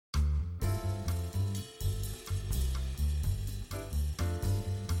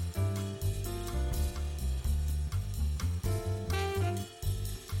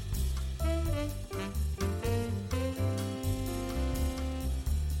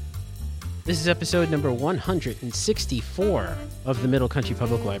This is episode number 164 of the Middle Country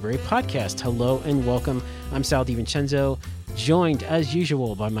Public Library podcast. Hello and welcome. I'm Sal DiVincenzo, joined as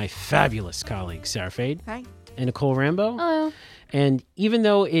usual by my fabulous colleagues, Sarah Fade. Hi. And Nicole Rambo. Hello. And even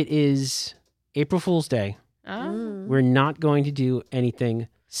though it is April Fool's Day, we're not going to do anything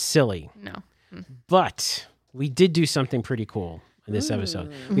silly. No. But we did do something pretty cool in this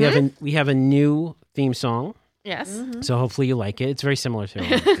episode. We have a new theme song. Yes. So hopefully you like it. It's very similar to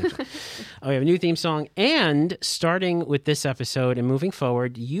our theme song. We have a new theme song. And starting with this episode and moving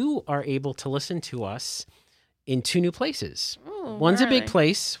forward, you are able to listen to us in two new places. Ooh, One's a where are big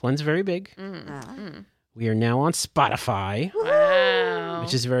place. One's very big. We are now on Spotify, Wow.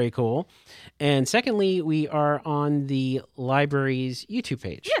 which is very cool. And secondly, we are on the library's YouTube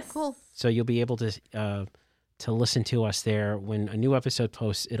page. Yes. Cool. So you'll be able to listen to us there. When a new episode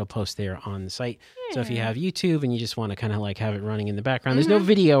posts, it'll post there on the site. So if you have YouTube and you just want to kind of like have it running in the background, there's no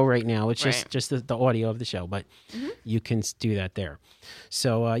video right now. It's just the audio of the show, but you can do that there.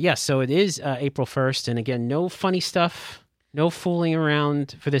 So so it is April 1st. And again, no funny stuff, no fooling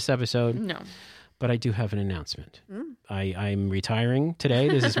around for this episode. No. But I do have an announcement. I'm retiring today.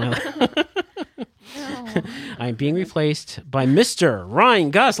 This is my... I'm being replaced by Mr.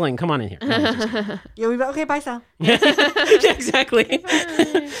 Ryan Gosling. Come on in here. Okay, bye, Sal. Yeah, exactly.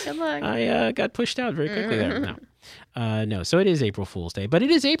 Good luck. I got pushed out very quickly there. No, so it is April Fool's Day, but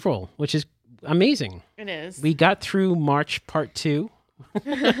it is April, which is amazing. It is. We got through March Part 2.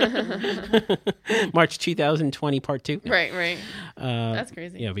 March 2020 Part 2. Right. That's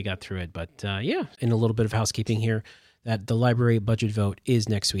crazy. Yeah, we got through it. But in a little bit of housekeeping here, that the library budget vote is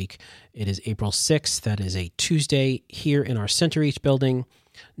next week. It is April 6th. That is a Tuesday here in our Center East building,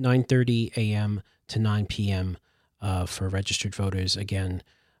 9:30 a.m. to 9 p.m. For registered voters. Again,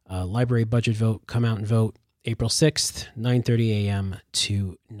 library budget vote, come out and vote April 6th, 9:30 a.m.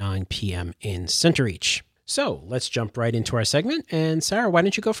 to 9 p.m. in Center East. So let's jump right into our segment. And Sarah, why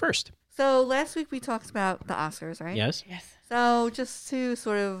don't you go first? So last week we talked about the Oscars, right? Yes? Yes. So just to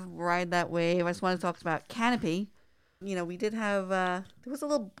sort of ride that wave, I just want to talk about Canopy. You know, we did have, there was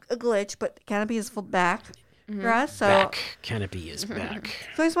a glitch, but Canopy is back for us. So, Back. Canopy is back.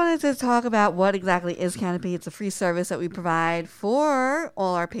 So I just wanted to talk about what exactly is Canopy. It's a free service that we provide for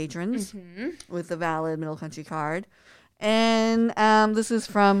all our patrons with a valid Middle Country card. And this is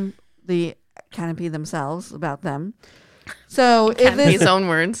from the Canopy themselves, about them. So Canopy's own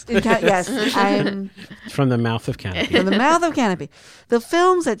words. Yes, I'm From the mouth of Canopy. from the mouth of Canopy. The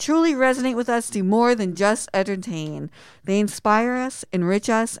films that truly resonate with us do more than just entertain. They inspire us, enrich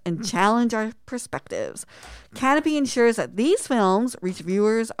us, and challenge our perspectives. Canopy ensures that these films reach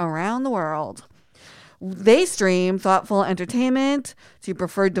viewers around the world. They stream thoughtful entertainment to your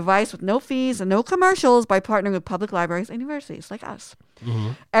preferred device with no fees and no commercials by partnering with public libraries and universities like us.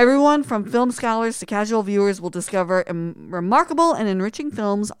 Everyone from film scholars to casual viewers will discover remarkable and enriching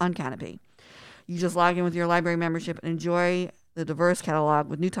films on Canopy. You just log in with your library membership and enjoy the diverse catalog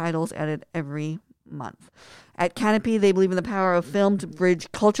with new titles added every month. At Canopy, they believe in the power of film to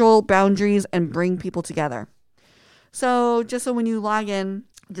bridge cultural boundaries and bring people together. So just so when you log in,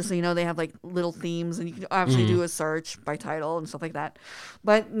 just so you know, they have like little themes, and you can obviously do a search by title and stuff like that.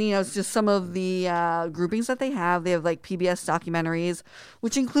 But, you know, it's just some of the groupings that they have. They have like PBS documentaries,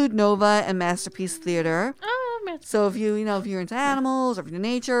 which include Nova and Masterpiece Theater. Oh, man. So if you're into animals or if you're into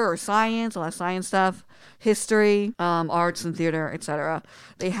nature or science, a lot of science stuff, history, arts and theater, etc.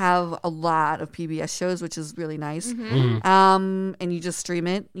 They have a lot of PBS shows, which is really nice. And you just stream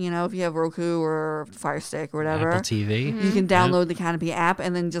it, if you have Roku or Fire Stick or whatever. Apple TV. You can download the Canopy app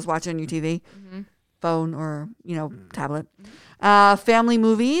and then just watch it on your TV, phone or, tablet. Family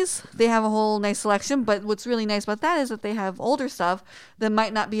movies, they have a whole nice selection, but what's really nice about that is that they have older stuff that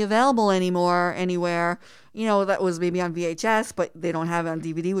might not be available anymore anywhere, that was maybe on VHS, but they don't have it on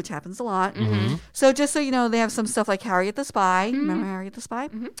DVD, which happens a lot. So just so you know, they have some stuff like Harriet the Spy. Remember Harriet the Spy?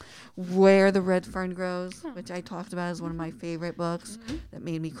 Where the Red Fern Grows, which I talked about as one of my favorite books that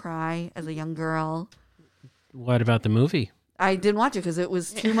made me cry as a young girl. What about the movie? I didn't watch it because it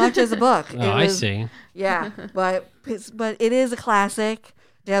was too much as a book. I see. Yeah, but it is a classic.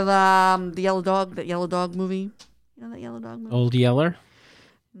 They have that Yellow Dog movie. You know that Yellow Dog movie? Old Yeller?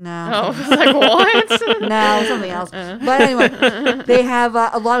 No. Oh, like what? No, something else. But anyway, they have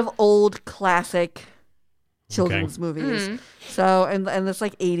a lot of old classic children's movies. So, and it's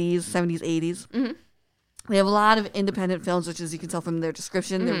like 80s, 70s, 80s. They have a lot of independent films, which, as you can tell from their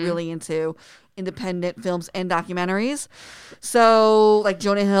description, they're really into independent films and documentaries. So, like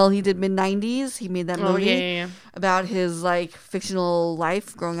Jonah Hill, he did mid-90s. He made that movie about his fictional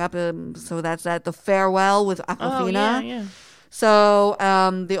life growing up. So that's that. The Farewell with Awkwafina. So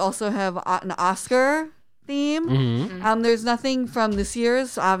they also have an Oscar theme. Mm-hmm. There's nothing from this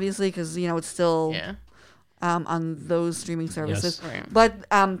year's, obviously, because it's still Yeah. on those streaming services. Yes. Right.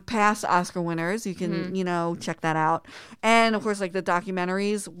 But past Oscar winners, you can check that out. And of course, like the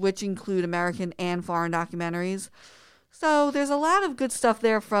documentaries, which include American and foreign documentaries. So there's a lot of good stuff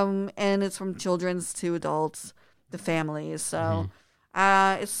there and it's from children's to adults, to families. So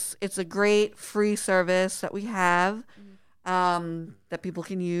it's a great free service that we have that people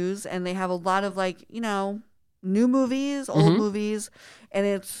can use, and they have a lot of new movies, old movies, and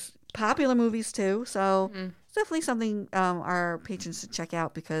it's popular movies too. So it's definitely something our patrons should check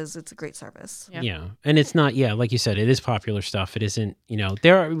out because it's a great service. Yeah. And it's not, like you said, it is popular stuff. It isn't,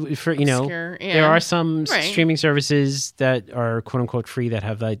 there are, Obscure, there are some Right. streaming services that are quote unquote free that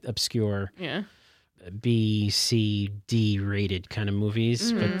have like obscure Yeah. B, C, D rated kind of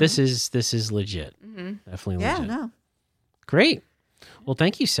movies. But this is legit. Definitely Yeah, legit. no, Great. Well,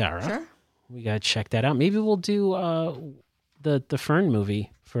 thank you, Sarah. sure. We got to check that out. Maybe we'll do the Fern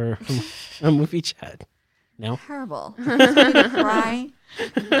movie for a movie chat. No? Terrible. He's gonna cry.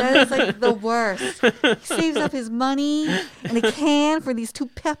 That is like the worst. He saves up his money in a can for these two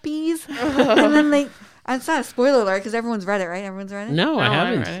puppies, and then it's not a spoiler alert because everyone's read it, right? Everyone's read it. No, I I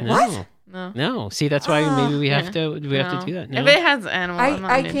haven't. haven't read it. No. What? No. No. See, that's why maybe we have to do that. No? If it has animals, I'm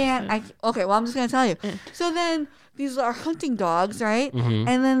not I interested. can't. Okay, well, I'm just gonna tell you. So then these are hunting dogs, right? Mm-hmm.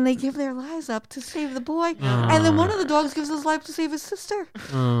 And then they give their lives up to save the boy, and then one of the dogs gives his life to save his sister,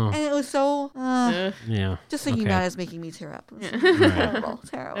 Oh, and it was so. Ugh. yeah. Just thinking Okay. about it is making me tear up. Terrible,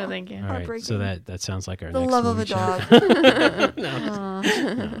 terrible. No, thank you. All right. Heartbreaking. So that sounds like our The next love of movie a chat. dog. No,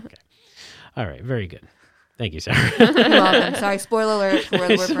 okay. All right. Very good. Thank you, Sarah. You're welcome. Sorry, spoiler alert for where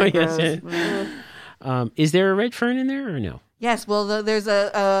the word So, fern yes, grows. Is there a red fern in there or no? Yes, well, there's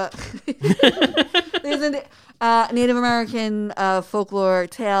a there's a Native American folklore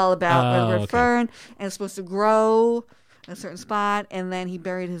tale about a red okay. fern, and it's supposed to grow in a certain spot, and then he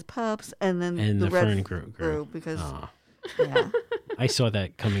buried his pups, and then And the the red fern grew. because Oh, yeah, I saw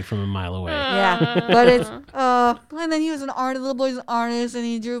that coming from a mile away. yeah. But it's and then he was an artist. Little boy's an artist, and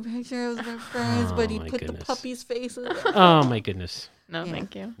he drew a picture of the ferns, but he my put goodness. the puppies' faces. Oh my goodness. No, Yeah.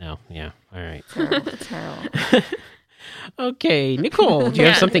 thank you. No. Yeah. All right. Terrible, terrible. Okay, Nicole, do you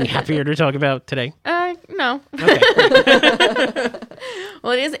have Yeah. something happier to talk about today? No. Okay.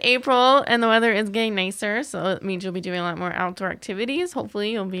 Well, it is April and the weather is getting nicer, so it means you'll be doing a lot more outdoor activities.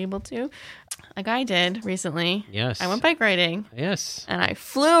 Hopefully, you'll be able to. Like I did recently. Yes. I went bike riding Yes. and I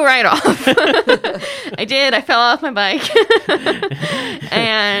flew right off. I did. I fell off my bike.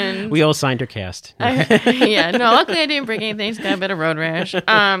 And We all signed her cast. luckily I didn't break anything. Just got a bit of road rash.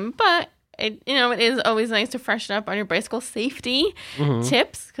 But it is always nice to freshen up on your bicycle safety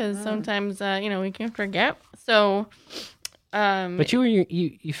tips because sometimes we can forget. So, But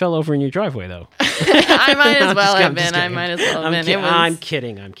you fell over in your driviveway though. I might as well I'm have just been. I kidding. might as well have been.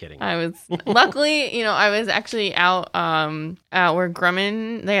 I'm kidding. I was luckily, I was actually out where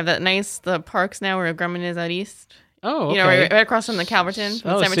Grumman. They have the parks now where Grumman is out east. Oh, okay. Right across from the Calverton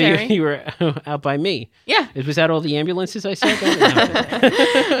Oh, Cemetery. so you were out by me. Yeah. Was that all the ambulances I saw?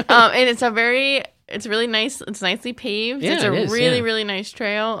 And it's really nice. It's nicely paved. Yeah, it's a it is, really, yeah. really nice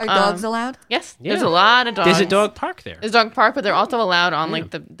trail. Are dogs allowed? Yes. Yeah. There's a lot of dogs. There's a dog park there. There's a dog park, but they're also allowed on like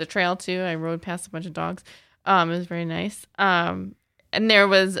the trail too. I rode past a bunch of dogs. It was very nice. And there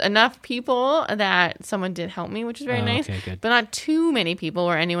was enough people that someone did help me, which is very nice. Okay, good. But not too many people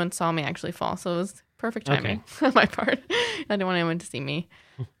where anyone saw me actually fall. So it was perfect timing on my part. I didn't want anyone to see me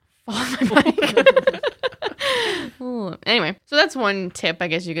fall on my bike. Ooh. Anyway, so that's one tip I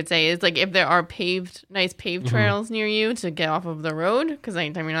guess you could say is like if there are nice paved trails near you to get off of the road, because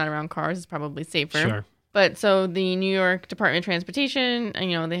anytime you're not around cars is probably safer. Sure. But so the New York Department of Transportation,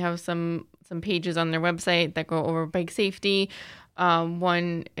 they have some pages on their website that go over bike safety.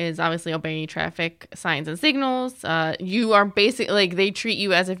 One is obviously obey traffic signs and signals. You are basically like they treat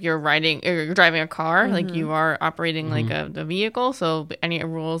you as if you're riding or you're driving a car, like you are operating like a vehicle. So any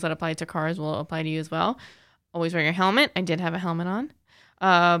rules that apply to cars will apply to you as well. Always wear your helmet. I did have a helmet on.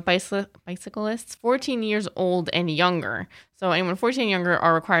 Bicyclists 14 years old and younger. So anyone 14 and younger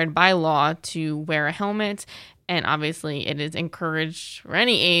are required by law to wear a helmet. And obviously it is encouraged for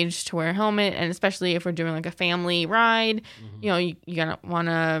any age to wear a helmet. And especially if we're doing like a family ride, you gotta want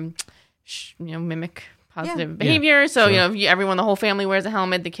to, mimic positive behavior. So, if everyone, the whole family wears a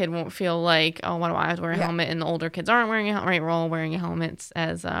helmet, the kid won't feel like, oh, why do I have to wear a helmet? And the older kids aren't wearing a helmet, right? We're all wearing helmets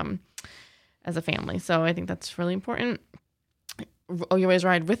as a family. So I think that's really important. You always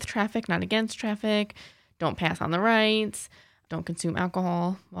ride with traffic, not against traffic. Don't pass on the right. don't consume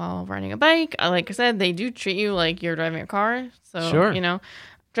alcohol while riding a bike. Like I said, they do treat you like you're driving a car. So, Sure.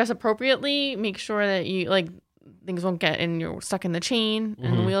 Dress appropriately. Make sure that you, like, things won't get in, you're stuck in the chain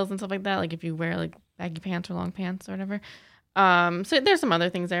and the wheels and stuff like that. Like if you wear, like, baggy pants or long pants or whatever. So there's some other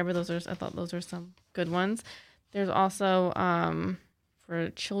things there, but I thought those are some good ones. There's also, for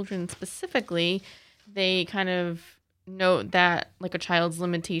children specifically, they kind of note that, like, a child's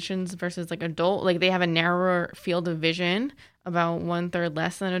limitations versus, like, adult, like, they have a narrower field of vision, about 1/3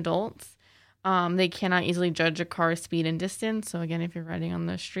 less than adults. They cannot easily judge a car's speed and distance. So again, if you're riding on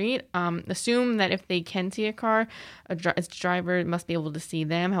the street, assume that if they can see a car, its driver must be able to see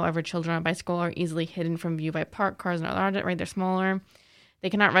them. However, children on a bicycle are easily hidden from view by parked cars and other objects, right? They're smaller. They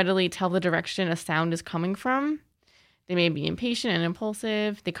cannot readily tell the direction a sound is coming from. They may be impatient and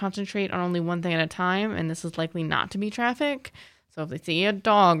impulsive. They concentrate on only one thing at a time, and this is likely not to be traffic. So if they see a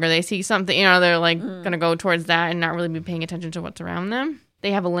dog or they see something, they're like going to go towards that and not really be paying attention to what's around them.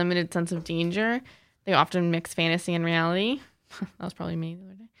 They have a limited sense of danger. They often mix fantasy and reality. That was probably me the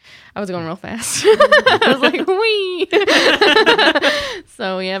other day. I was going real fast. I was like, wee.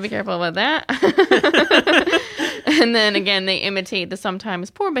 So yeah, be careful about that. And then again, they imitate the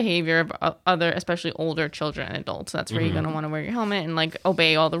sometimes poor behavior of other, especially older children and adults. So that's where you're going to want to wear your helmet and, like,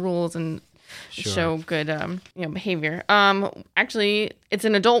 obey all the rules and show good behavior. Actually, it's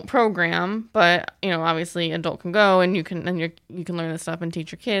an adult program, but obviously adult can go and you can learn this stuff and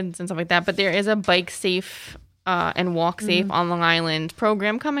teach your kids and stuff like that. But there is a bike safe and walk safe on Long Island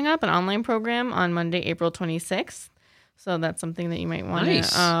program coming up, an online program on Monday, April 26th. So that's something that you might want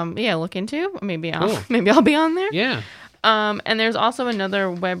to look into. Maybe I'll be on there. Yeah. And there's also another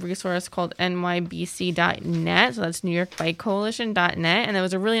web resource called nybc.net. So that's New York Bike Coalition.net. And it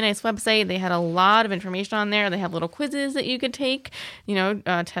was a really nice website. They had a lot of information on there. They have little quizzes that you could take,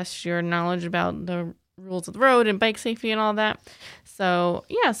 test your knowledge about the rules of the road and bike safety and all that. So,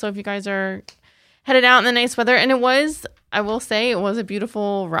 yeah. So if you guys are headed out in the nice weather, and I will say it was a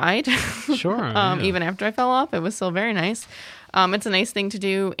beautiful ride. Sure. Yeah. Even after I fell off, it was still very nice. It's a nice thing to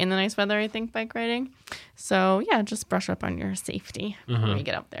do in the nice weather, I think, bike riding. So, yeah, just brush up on your safety when you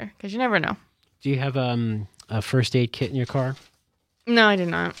get up there, because you never know. Do you have a first aid kit in your car? No, I did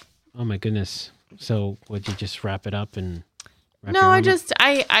not. Oh, my goodness. So would you just wrap it up and wrap No, your I arm just,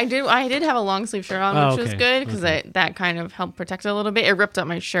 I did have a long sleeve shirt on, which was good, because that kind of helped protect it a little bit. It ripped up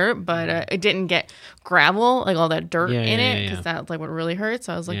my shirt, but it didn't get gravel, like all that dirt in it, because that's like what really hurts.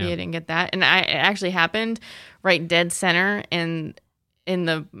 So I was lucky I didn't get that. And it actually happened right dead center in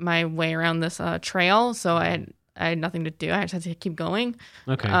my way around this trail. So I had nothing to do. I just had to keep going.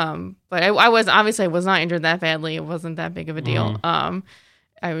 Okay. But I was not injured that badly. It wasn't that big of a deal. I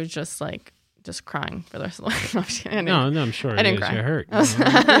was just crying for the rest of the life. No, I'm sure I didn't cry. It hurt. I'm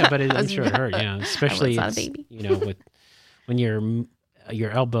sure it hurt. Yeah, especially when your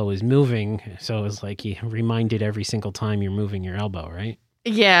elbow is moving. So it's like you reminded every single time you're moving your elbow, right?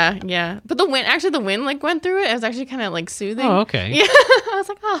 Yeah. But the wind like went through it. It was actually kind of like soothing. Oh, okay. Yeah, I was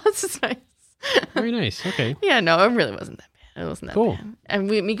like, oh, this is nice. Very nice. Okay. Yeah, no, it really wasn't that bad. It wasn't that cool. bad. And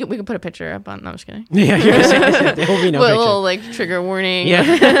we could put a picture up on. No, I'm just kidding. Yeah, there will be no picture. A little like trigger warning.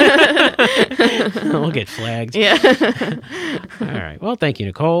 Yeah. We'll get flagged. Yeah. All right. Well, thank you,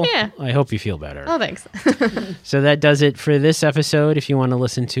 Nicole. Yeah. I hope you feel better. Oh, thanks. So that does it for this episode. If you want to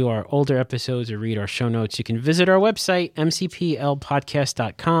listen to our older episodes or read our show notes, you can visit our website,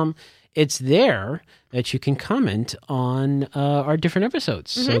 mcplpodcast.com. It's there that you can comment on our different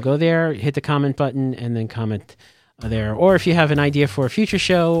episodes. So go there, hit the comment button, and then comment there. Or if you have an idea for a future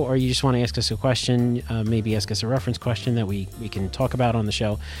show, or you just want to ask us a question, maybe ask us a reference question that we can talk about on the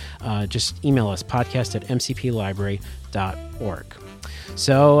show, just email us, podcast@mcplibrary.org.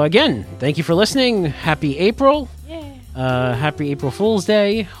 So again, thank you for listening. Happy April. Yeah. Happy April Fool's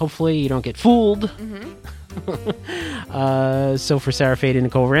Day. Hopefully you don't get fooled. So for Sarah Fade and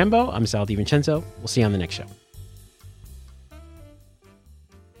Nicole Rambo, I'm Sal DiVincenzo. We'll see you on the next show.